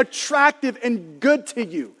looks attractive and good to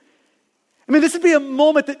you. I mean, this would be a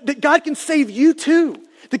moment that God can save you too.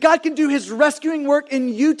 that God can do his rescuing work in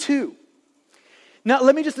you too. Now,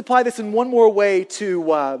 let me just apply this in one more way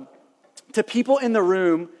to people in the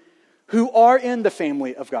room who are in the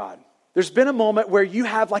family of God. There's been a moment where you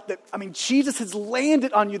have Jesus has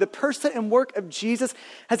landed on you. The person and work of Jesus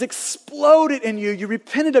has exploded in you. You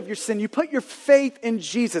repented of your sin. You put your faith in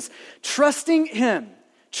Jesus, trusting him,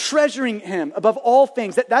 treasuring him above all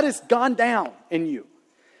things. That has gone down in you.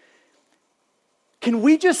 Can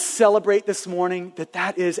we just celebrate this morning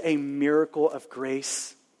that is a miracle of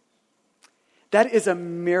grace? That is a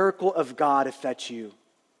miracle of God if that's you.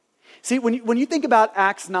 See, when you think about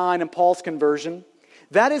Acts 9 and Paul's conversion,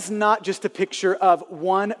 that is not just a picture of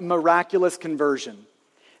one miraculous conversion.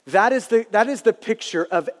 That is the picture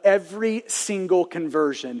of every single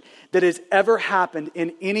conversion that has ever happened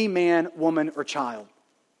in any man, woman, or child.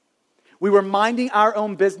 We were minding our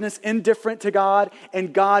own business, indifferent to God,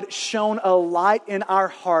 and God shone a light in our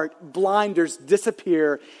heart. Blinders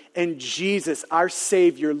disappear, and Jesus, our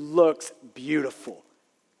Savior, looks beautiful.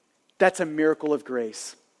 That's a miracle of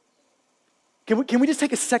grace. Can we just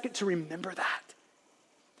take a second to remember that?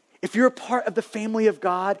 If you're a part of the family of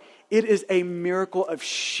God, it is a miracle of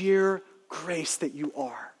sheer grace that you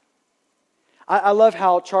are. I love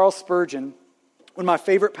how Charles Spurgeon, one of my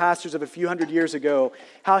favorite pastors of a few hundred years ago,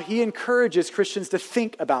 how he encourages Christians to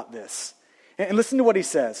think about this. And listen to what he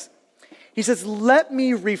says. He says, "Let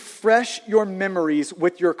me refresh your memories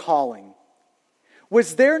with your calling.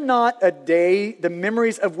 Was there not a day, the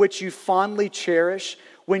memories of which you fondly cherish,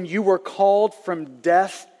 when you were called from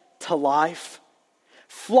death to life?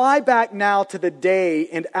 Fly back now to the day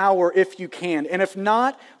and hour if you can. And if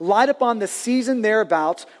not, light upon the season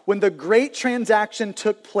thereabouts when the great transaction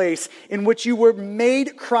took place in which you were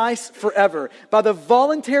made Christ forever by the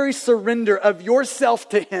voluntary surrender of yourself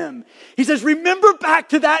to him." He says, remember back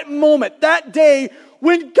to that moment, that day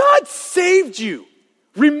when God saved you.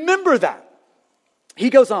 Remember that. He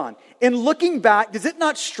goes on, "In looking back, does it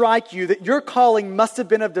not strike you that your calling must have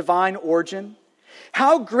been of divine origin?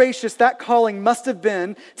 How gracious that calling must have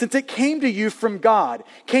been, since it came to you from God,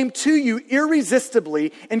 came to you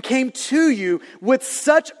irresistibly, and came to you with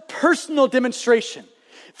such personal demonstration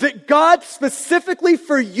that God specifically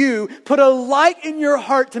for you put a light in your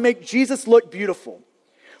heart to make Jesus look beautiful.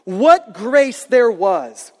 What grace there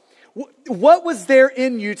was. What was there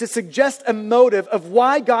in you to suggest a motive of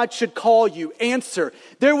why God should call you? Answer,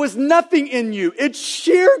 there was nothing in you. It's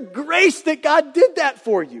sheer grace that God did that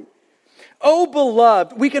for you. Oh,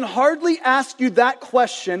 beloved, we can hardly ask you that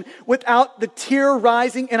question without the tear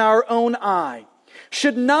rising in our own eye.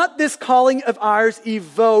 Should not this calling of ours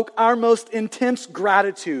evoke our most intense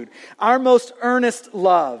gratitude, our most earnest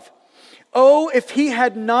love? Oh, if he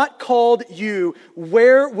had not called you,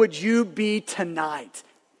 where would you be tonight?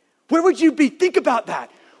 Where would you be? Think about that.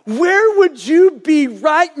 Where would you be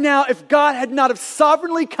right now if God had not have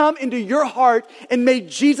sovereignly come into your heart and made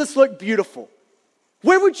Jesus look beautiful?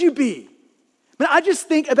 Where would you be? I just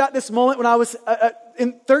think about this moment when I was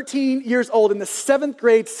 13 years old in the 7th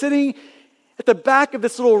grade, sitting at the back of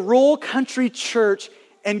this little rural country church,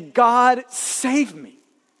 and God saved me.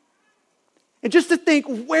 And just to think,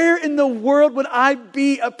 where in the world would I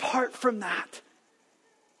be apart from that?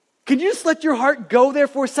 Can you just let your heart go there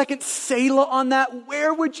for a second? Selah on that.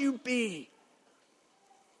 Where would you be?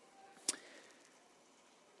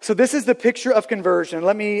 So this is the picture of conversion.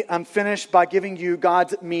 Let me finish by giving you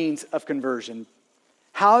God's means of conversion.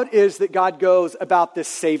 How it is that God goes about this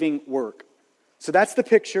saving work. So that's the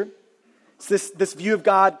picture. It's this view of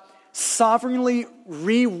God sovereignly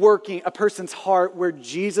reworking a person's heart where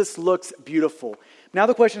Jesus looks beautiful. Now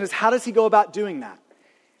the question is, how does he go about doing that?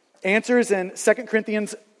 Answer is in 2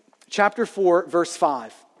 Corinthians chapter 4, verse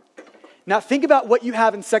 5. Now think about what you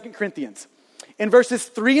have in 2 Corinthians. In verses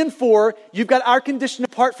 3 and 4, you've got our condition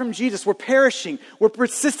apart from Jesus. We're perishing. We're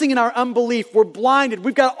persisting in our unbelief. We're blinded.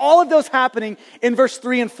 We've got all of those happening in verse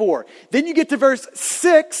 3 and 4. Then you get to verse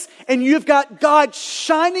 6, and you've got God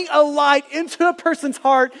shining a light into a person's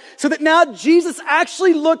heart so that now Jesus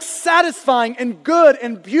actually looks satisfying and good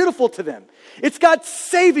and beautiful to them. It's God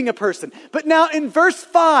saving a person. But now in verse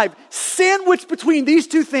 5, sandwiched between these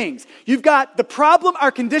two things, you've got the problem,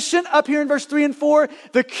 our condition, up here in verse 3 and 4,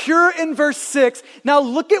 the cure in verse 6. Now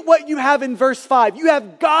look at what you have in verse 5. You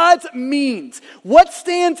have God's means. What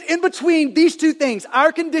stands in between these two things,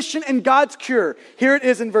 our condition and God's cure? Here it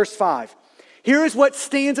is in verse 5. Here is what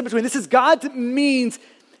stands in between. This is God's means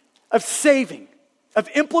of saving, of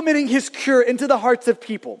implementing his cure into the hearts of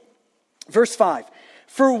people. Verse 5.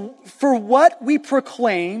 For what we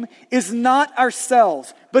proclaim is not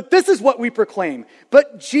ourselves, but this is what we proclaim.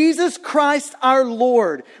 But Jesus Christ our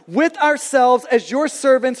Lord, with ourselves as your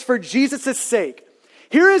servants for Jesus' sake.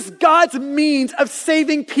 Here is God's means of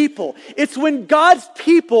saving people. It's when God's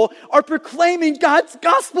people are proclaiming God's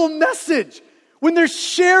gospel message, when they're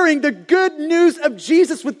sharing the good news of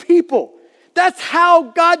Jesus with people. That's how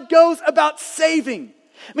God goes about saving.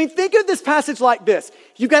 I mean, think of this passage like this.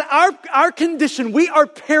 You've got our condition. We are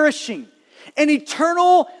perishing. An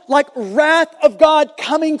eternal, wrath of God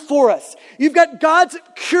coming for us. You've got God's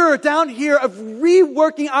cure down here of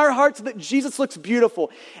reworking our hearts so that Jesus looks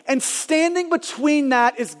beautiful. And standing between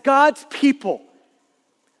that is God's people.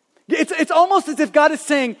 It's almost as if God is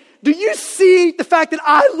saying, do you see the fact that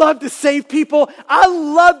I love to save people? I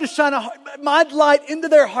love to shine my light into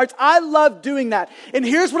their hearts. I love doing that. And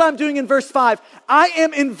here's what I'm doing in verse 5. I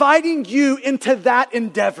am inviting you into that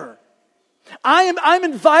endeavor. I'm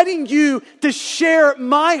inviting you to share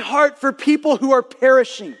my heart for people who are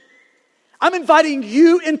perishing. I'm inviting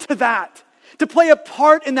you into that, to play a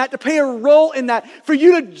part in that, to play a role in that, for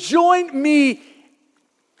you to join me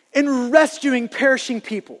in rescuing perishing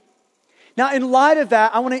people. Now, in light of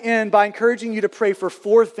that, I want to end by encouraging you to pray for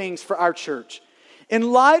 4 things for our church.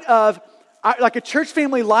 In light of, a church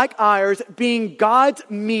family like ours being God's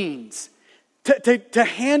means to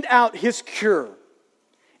hand out His cure.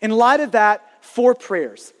 In light of that, 4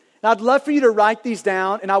 prayers. Now, I'd love for you to write these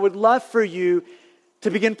down, and I would love for you to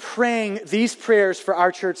begin praying these prayers for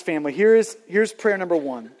our church family. Here's prayer number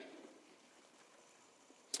 1.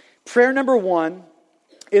 Prayer number 1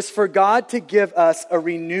 is for God to give us a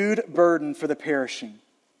renewed burden for the perishing.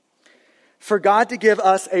 For God to give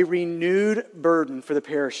us a renewed burden for the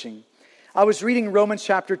perishing. I was reading Romans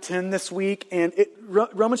chapter 10 this week, and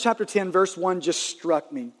Romans chapter 10 verse 1 just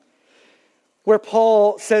struck me. Where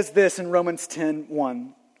Paul says this in Romans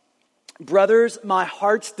 10:1. Brothers, my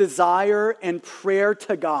heart's desire and prayer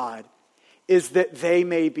to God is that they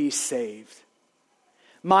may be saved.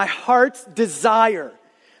 My heart's desire,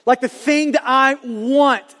 like the thing that I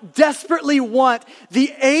want, desperately want,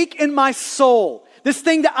 the ache in my soul, this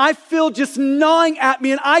thing that I feel just gnawing at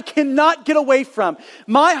me and I cannot get away from.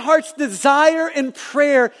 My heart's desire and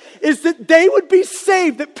prayer is that they would be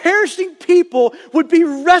saved, that perishing people would be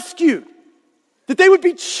rescued. That they would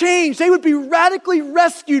be changed. They would be radically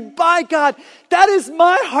rescued by God. That is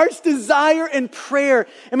my heart's desire and prayer.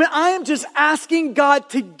 I mean, I am just asking God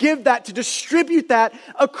to give that, to distribute that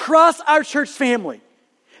across our church family.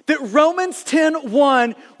 That Romans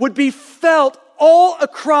 10:1 would be felt all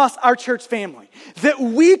across our church family. That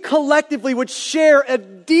we collectively would share a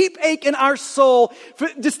deep ache in our soul for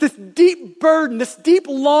just this deep burden, this deep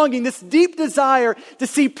longing, this deep desire to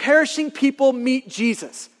see perishing people meet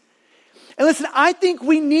Jesus. And listen, I think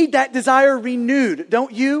we need that desire renewed,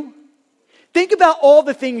 don't you? Think about all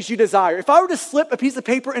the things you desire. If I were to slip a piece of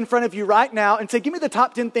paper in front of you right now and say, give me the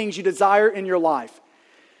top 10 things you desire in your life.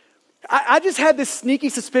 I just had this sneaky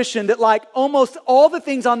suspicion that almost all the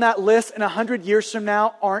things on that list in 100 years from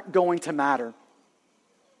now aren't going to matter.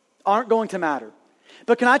 Aren't going to matter.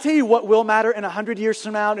 But can I tell you what will matter in 100 years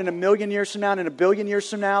from now, in 1,000,000 years from now, in 1,000,000,000 years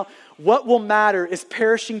from now? What will matter is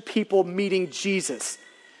perishing people meeting Jesus.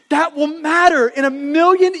 That will matter in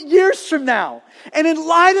 1,000,000 years from now. And in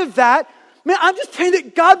light of that, man, I'm just praying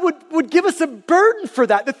that God would give us a burden for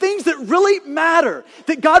that. The things that really matter.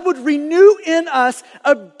 That God would renew in us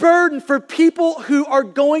a burden for people who are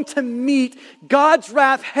going to meet God's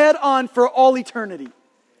wrath head on for all eternity.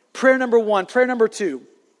 Prayer number 1. Prayer number 2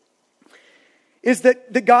 is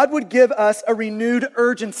that God would give us a renewed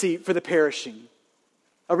urgency for the perishing.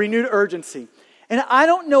 A renewed urgency. And I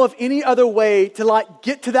don't know of any other way to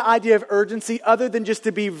get to the idea of urgency other than just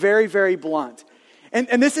to be very, very blunt.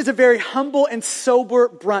 And this is a very humble and sober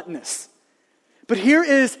bluntness. But here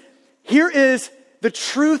is the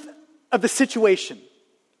truth of the situation.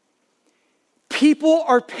 People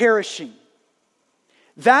are perishing.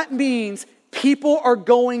 That means people are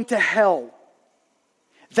going to hell.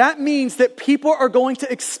 That means that people are going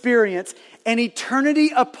to experience an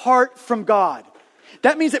eternity apart from God.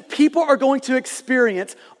 That means that people are going to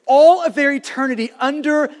experience all of their eternity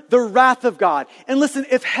under the wrath of God. And listen,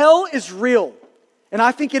 if hell is real, and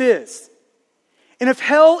I think it is, and if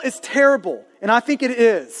hell is terrible, and I think it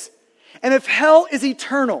is, and if hell is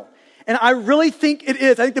eternal, and I really think it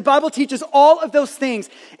is, I think the Bible teaches all of those things,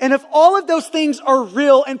 and if all of those things are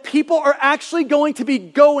real, and people are actually going to be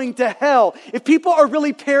going to hell, if people are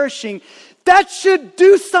really perishing, that should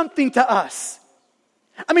do something to us.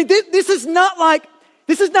 I mean, this is not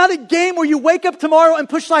a game where you wake up tomorrow and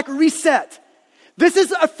push reset. This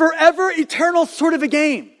is a forever, eternal sort of a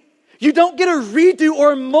game. You don't get a redo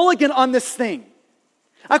or a mulligan on this thing.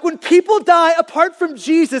 When people die apart from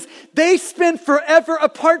Jesus, they spend forever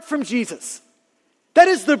apart from Jesus. That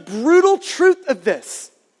is the brutal truth of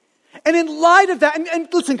this. And in light of that, and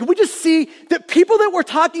listen, can we just see that people that we're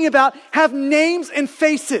talking about have names and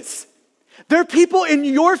faces? They're people in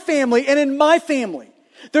your family and in my family.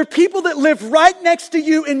 They're people that live right next to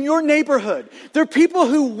you in your neighborhood. They're people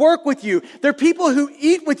who work with you. They're people who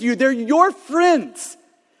eat with you. They're your friends.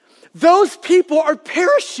 Those people are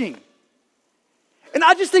perishing. And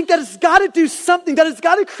I just think that it's got to do something, that it's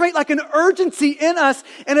got to create like an urgency in us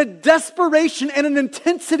and a desperation and an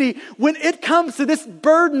intensity when it comes to this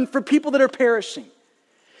burden for people that are perishing.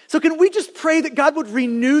 So can we just pray that God would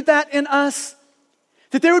renew that in us?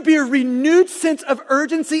 That there would be a renewed sense of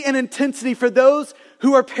urgency and intensity for those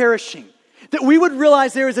who are perishing. That we would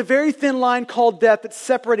realize there is a very thin line called death that's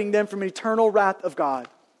separating them from eternal wrath of God.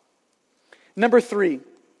 Number 3.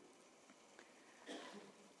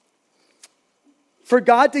 For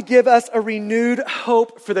God to give us a renewed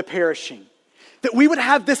hope for the perishing. That we would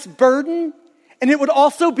have this burden, and it would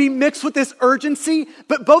also be mixed with this urgency,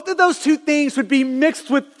 but both of those two things would be mixed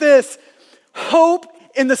with this hope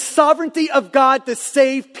in the sovereignty of God to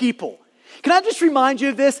save people. Can I just remind you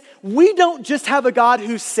of this? We don't just have a God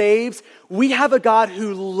who saves, we have a God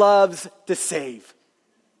who loves to save.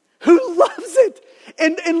 Who loves it.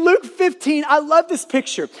 And in Luke 15, I love this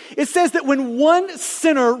picture. It says that when one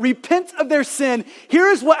sinner repents of their sin, here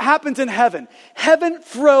is what happens in heaven. Heaven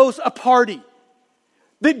throws a party.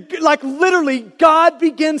 That, like literally, God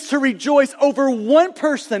begins to rejoice over one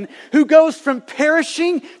person who goes from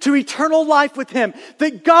perishing to eternal life with him.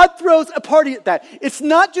 That God throws a party at that. It's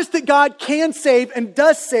not just that God can save and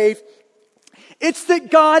does save. It's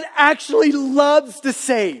that God actually loves to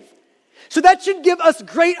save. So that should give us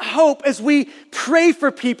great hope as we pray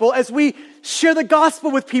for people, as we share the gospel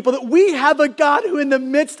with people, that we have a God who in the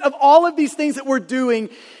midst of all of these things that we're doing,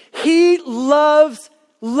 He loves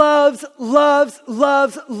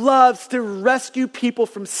to rescue people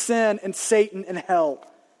from sin and Satan and hell.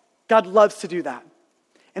 God loves to do that.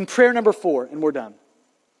 And prayer number 4, and we're done.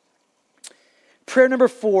 Prayer number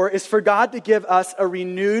 4 is for God to give us a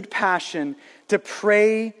renewed passion to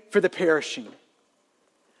pray for the perishing.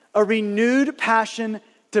 A renewed passion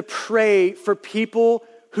to pray for people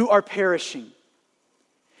who are perishing.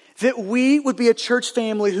 That we would be a church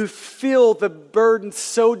family who feel the burden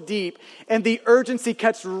so deep and the urgency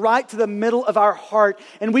cuts right to the middle of our heart.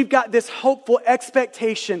 And we've got this hopeful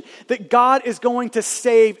expectation that God is going to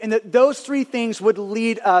save, and that those 3 things would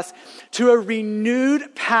lead us to a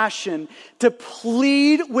renewed passion to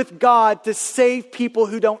plead with God to save people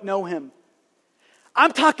who don't know Him.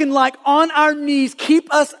 I'm talking like on our knees,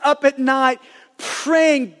 keep us up at night,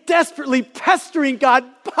 praying desperately, pestering God,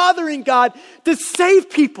 bothering God to save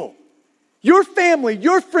people. Your family,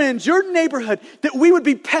 your friends, your neighborhood, that we would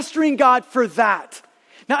be pestering God for that.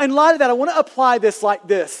 Now, in light of that, I want to apply this like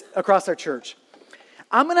this across our church.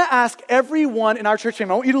 I'm going to ask everyone in our church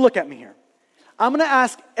family, I want you to look at me here. I'm going to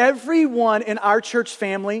ask everyone in our church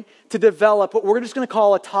family to develop what we're just going to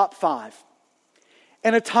call a top 5.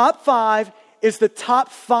 And a top 5 is the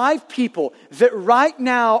top 5 people that right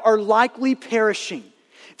now are likely perishing,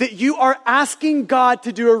 that you are asking God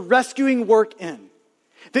to do a rescuing work in,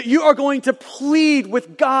 that you are going to plead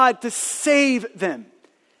with God to save them,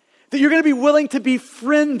 that you're going to be willing to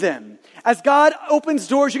befriend them. As God opens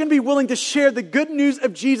doors, you're going to be willing to share the good news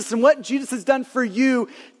of Jesus and what Jesus has done for you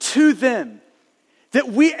to them. That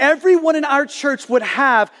everyone in our church would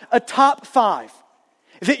have a top 5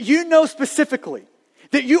 that you know specifically,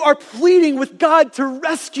 that you are pleading with God to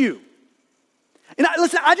rescue. And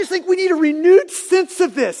I just think we need a renewed sense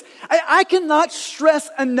of this. I cannot stress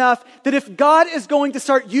enough that if God is going to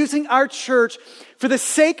start using our church for the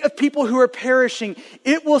sake of people who are perishing,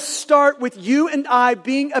 it will start with you and I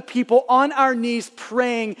being a people on our knees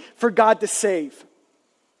praying for God to save.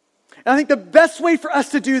 And I think the best way for us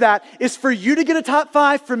to do that is for you to get a top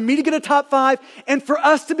 5, for me to get a top 5, and for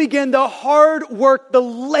us to begin the hard work, the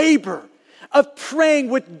labor of praying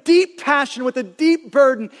with deep passion, with a deep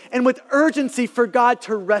burden, and with urgency for God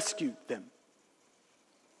to rescue them.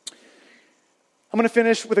 I'm going to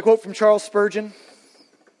finish with a quote from Charles Spurgeon.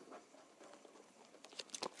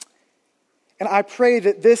 And I pray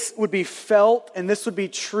that this would be felt and this would be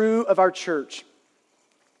true of our church.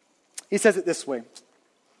 He says it this way: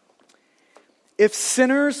 if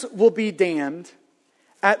sinners will be damned,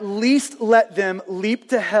 at least let them leap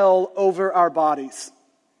to hell over our bodies.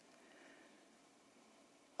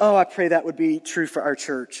 Oh, I pray that would be true for our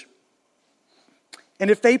church. And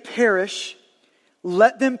if they perish,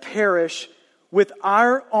 let them perish with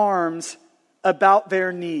our arms about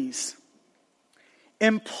their knees,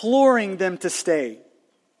 imploring them to stay.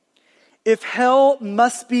 If hell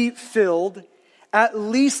must be filled, at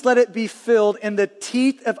least let it be filled in the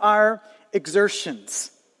teeth of our exertions.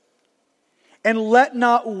 And let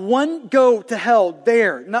not one go to hell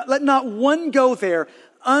there. Let not one go there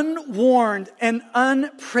unwarned and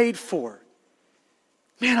unprayed for.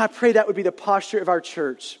 Man, I pray that would be the posture of our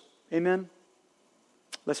church. Amen?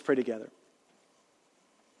 Let's pray together.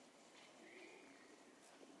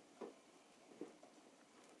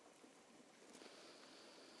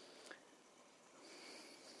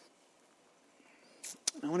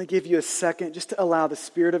 I want to give you a second just to allow the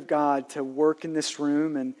Spirit of God to work in this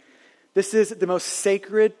room. And this is the most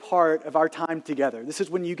sacred part of our time together. This is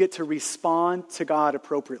when you get to respond to God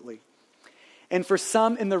appropriately. And for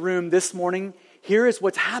some in the room this morning, here is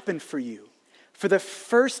what's happened for you. For the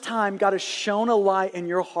first time, God has shone a light in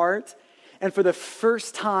your heart. And for the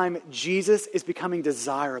first time, Jesus is becoming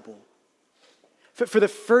desirable. For the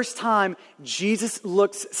first time, Jesus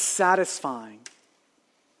looks satisfying.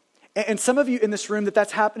 And some of you in this room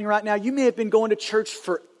that's happening right now, you may have been going to church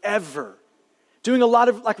forever, doing a lot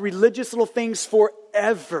of religious little things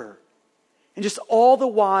forever, and just all the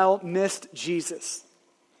while missed Jesus.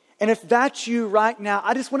 And if that's you right now,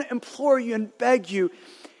 I just want to implore you and beg you,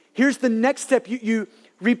 here's the next step. You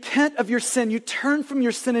repent of your sin, you turn from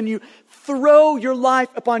your sin, and you throw your life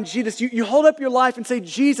upon Jesus. You hold up your life and say,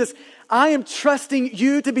 Jesus, I am trusting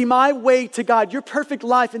you to be my way to God. Your perfect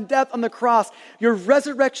life and death on the cross, your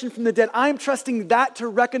resurrection from the dead. I am trusting that to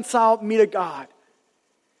reconcile me to God.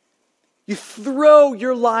 You throw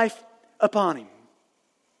your life upon Him.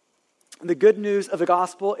 And the good news of the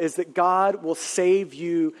gospel is that God will save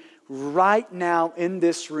you right now in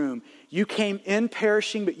this room. You came in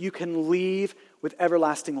perishing, but you can leave with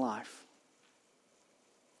everlasting life.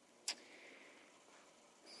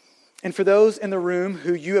 And for those in the room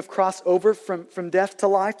who you have crossed over from death to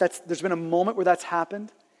life, there's been a moment where that's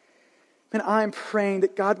happened. And I'm praying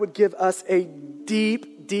that God would give us a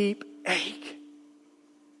deep, deep ache,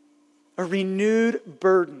 a renewed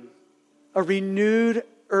burden, a renewed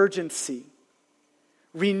urgency,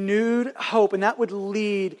 renewed hope. And that would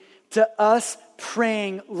lead to us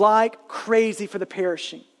praying like crazy for the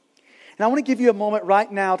perishing. And I want to give you a moment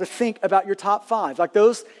right now to think about your top 5. Like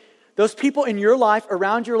those people in your life,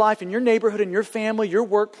 around your life, in your neighborhood, in your family, your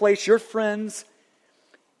workplace, your friends,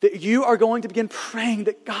 that you are going to begin praying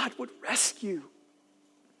that God would rescue.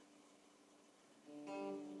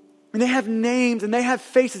 And they have names and they have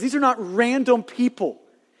faces. These are not random people.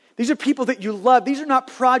 These are people that you love. These are not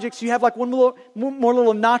projects you have like one more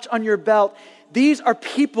little notch on your belt. These are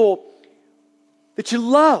people that you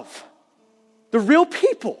love. The real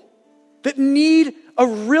people that need a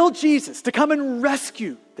real Jesus to come and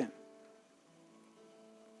rescue them.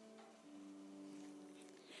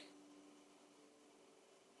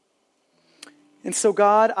 And so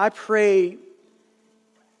God, I pray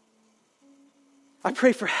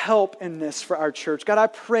for help in this for our church. God, I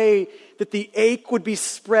pray that the ache would be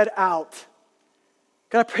spread out.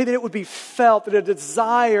 God, I pray that it would be felt, that a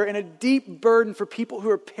desire and a deep burden for people who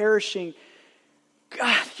are perishing,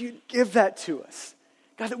 God, you'd give that to us.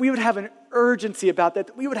 God, that we would have an urgency about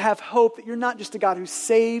that we would have hope that you're not just a God who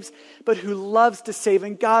saves, but who loves to save.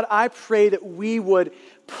 And God, I pray that we would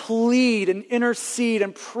plead and intercede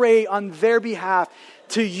and pray on their behalf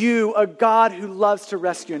to you, a God who loves to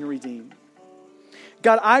rescue and redeem.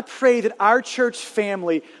 God, I pray that our church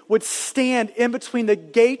family would stand in between the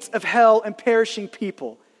gates of hell and perishing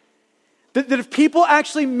people. That if people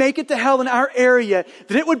actually make it to hell in our area,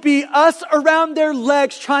 that it would be us around their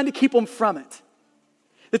legs trying to keep them from it.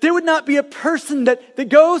 That there would not be a person that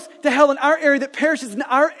goes to hell in our area, that perishes in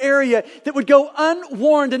our area, that would go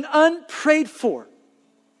unwarned and unprayed for.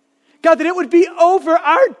 God, that it would be over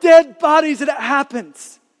our dead bodies that it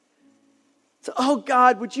happens. So, oh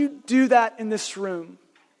God, would you do that in this room?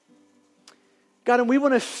 God, and we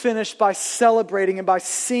want to finish by celebrating and by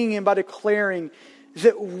singing and by declaring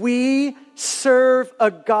that we serve a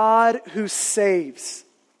God who saves.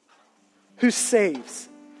 Who saves.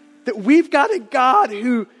 That we've got a God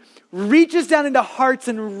who reaches down into hearts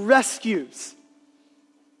and rescues.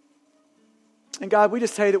 And God, we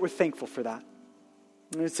just tell you that we're thankful for that.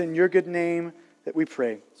 And it's in your good name that we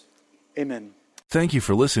pray. Amen. Thank you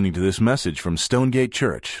for listening to this message from Stonegate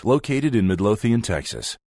Church, located in Midlothian,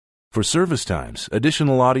 Texas. For service times,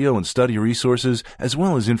 additional audio and study resources, as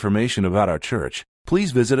well as information about our church,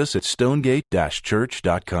 please visit us at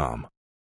stonegate-church.com.